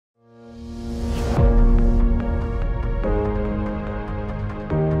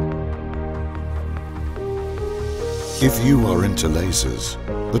If you are into lasers,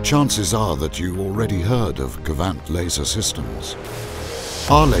 the chances are that you already heard of KVANT Laser Systems.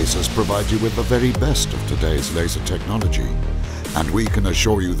 Our lasers provide you with the very best of today's laser technology, and we can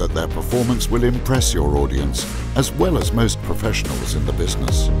assure you that their performance will impress your audience as well as most professionals in the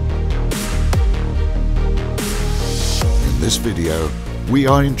business. In this video, we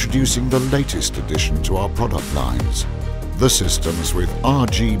are introducing the latest addition to our product lines, the systems with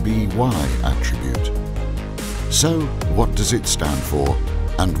RGBY attribute. So, what does it stand for,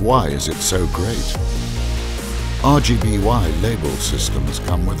 and why is it so great? RGBY label systems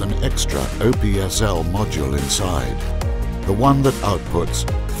come with an extra OPSL module inside, the one that outputs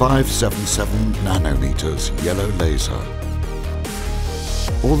 577 nanometers yellow laser.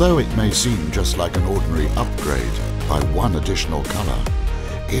 Although it may seem just like an ordinary upgrade by one additional color,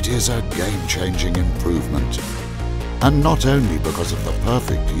 it is a game-changing improvement, and not only because of the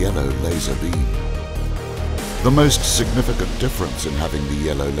perfect yellow laser beam. The most significant difference in having the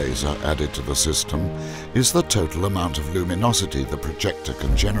yellow laser added to the system is the total amount of luminosity the projector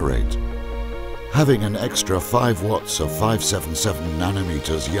can generate. Having an extra 5 watts of 577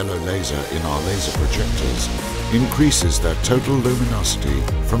 nanometers yellow laser in our laser projectors increases their total luminosity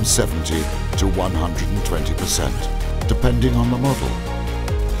from 70 to 120%, depending on the model.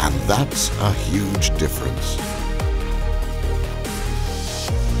 And that's a huge difference.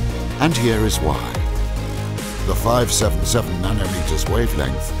 And here is why. The 577 nanometers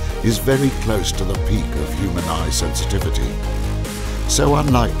wavelength is very close to the peak of human eye sensitivity. So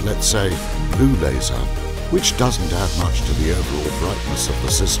unlike, let's say, blue laser, which doesn't add much to the overall brightness of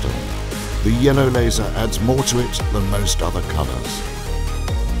the system, the yellow laser adds more to it than most other colors.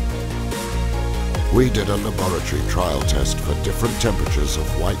 We did a laboratory trial test for different temperatures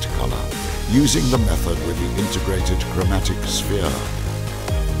of white color using the method with the integrated chromatic sphere.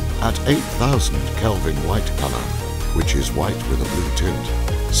 At 8000 Kelvin white color, which is white with a blue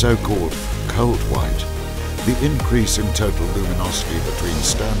tint, so-called cold white, the increase in total luminosity between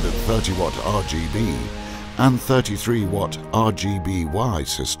standard 30 watt RGB and 33 watt RGBY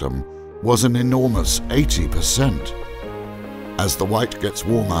system was an enormous 80%. As the white gets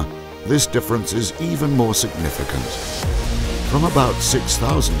warmer, this difference is even more significant. From about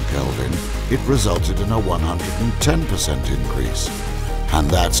 6000 Kelvin, it resulted in a 110% increase. And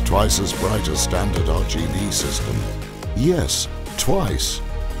that's twice as bright as standard RGB system. Yes, twice.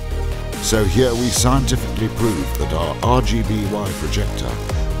 So here we scientifically proved that our RGBY projector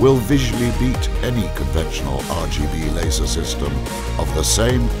will visually beat any conventional RGB laser system of the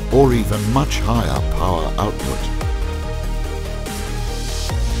same or even much higher power output.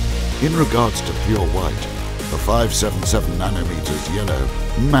 In regards to pure white, the 577 nanometers yellow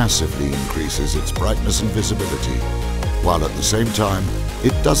massively increases its brightness and visibility, while at the same time,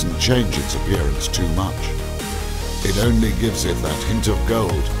 it doesn't change its appearance too much. It only gives it that hint of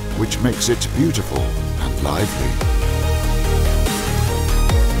gold, which makes it beautiful and lively.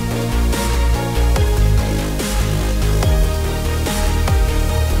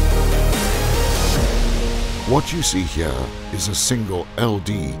 What you see here is a single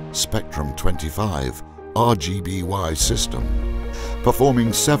LD Spectrum 25 RGBY system,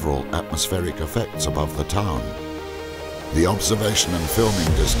 performing several atmospheric effects above the town. The observation and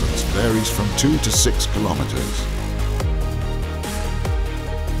filming distance varies from 2 to 6 kilometers.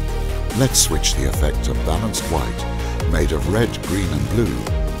 Let's switch the effect to balanced white, made of red, green and blue,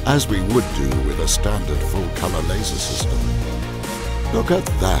 as we would do with a standard full-color laser system. Look at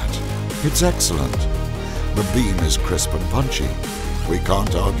that! It's excellent! The beam is crisp and punchy. We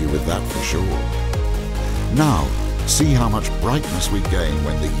can't argue with that for sure. Now, see how much brightness we gain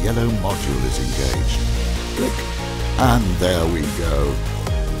when the yellow module is engaged. Click! And there we go.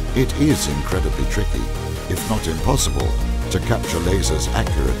 It is incredibly tricky, if not impossible, to capture lasers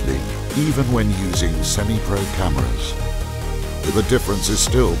accurately, even when using semi-pro cameras. The difference is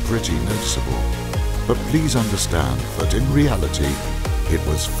still pretty noticeable, but please understand that in reality, it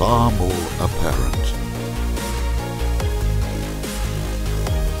was far more apparent.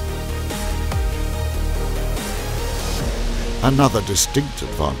 Another distinct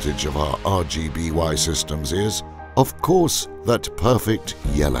advantage of our RGBY systems is, of course, that perfect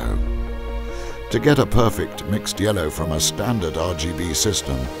yellow. To get a perfect mixed yellow from a standard RGB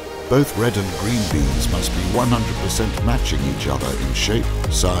system, both red and green beams must be 100% matching each other in shape,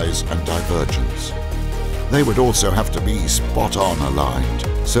 size and divergence. They would also have to be spot-on aligned,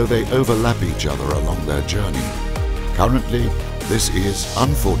 so they overlap each other along their journey. Currently, this is,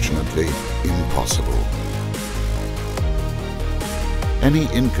 unfortunately, impossible. Any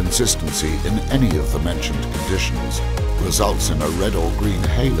inconsistency in any of the mentioned conditions results in a red or green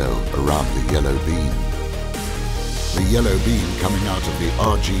halo around the yellow beam. The yellow beam coming out of the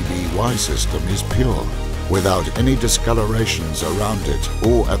RGBY system is pure, without any discolorations around it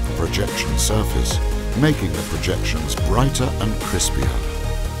or at the projection surface, making the projections brighter and crispier.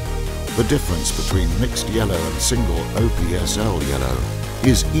 The difference between mixed yellow and single OPSL yellow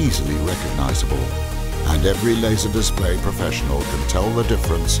is easily recognizable, and every laser display professional can tell the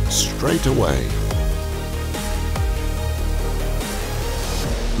difference straight away.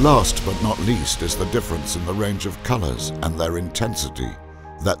 Last but not least is the difference in the range of colors and their intensity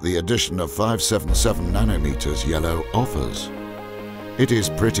that the addition of 577 nanometers yellow offers. It is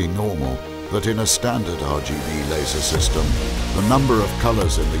pretty normal that in a standard RGB laser system, the number of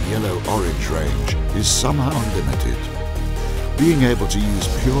colors in the yellow-orange range is somehow limited. Being able to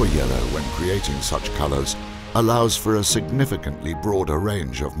use pure yellow when creating such colors allows for a significantly broader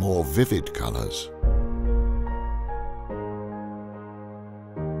range of more vivid colors.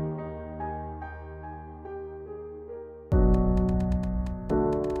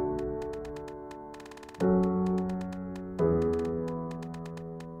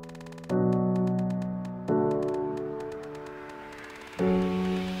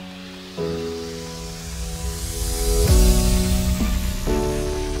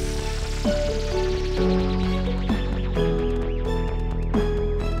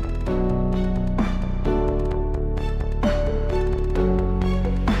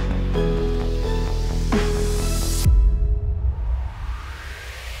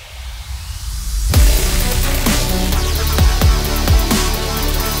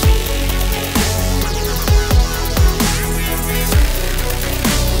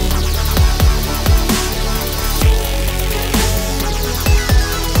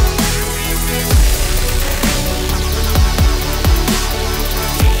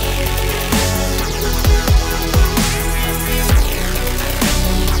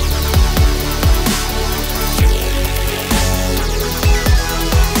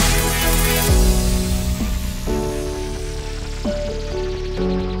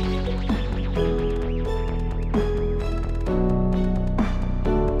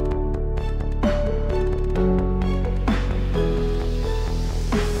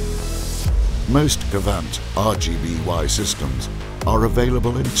 Most KVANT RGBY systems are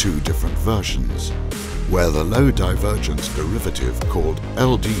available in two different versions, where the low divergence derivative called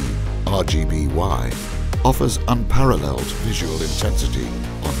LD RGBY offers unparalleled visual intensity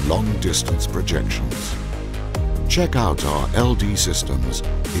on long-distance projections. Check out our LD systems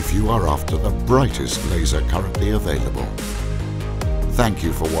if you are after the brightest laser currently available. Thank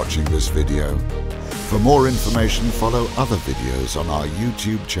you for watching this video. For more information, follow other videos on our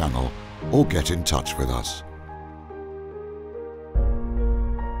YouTube channel or get in touch with us.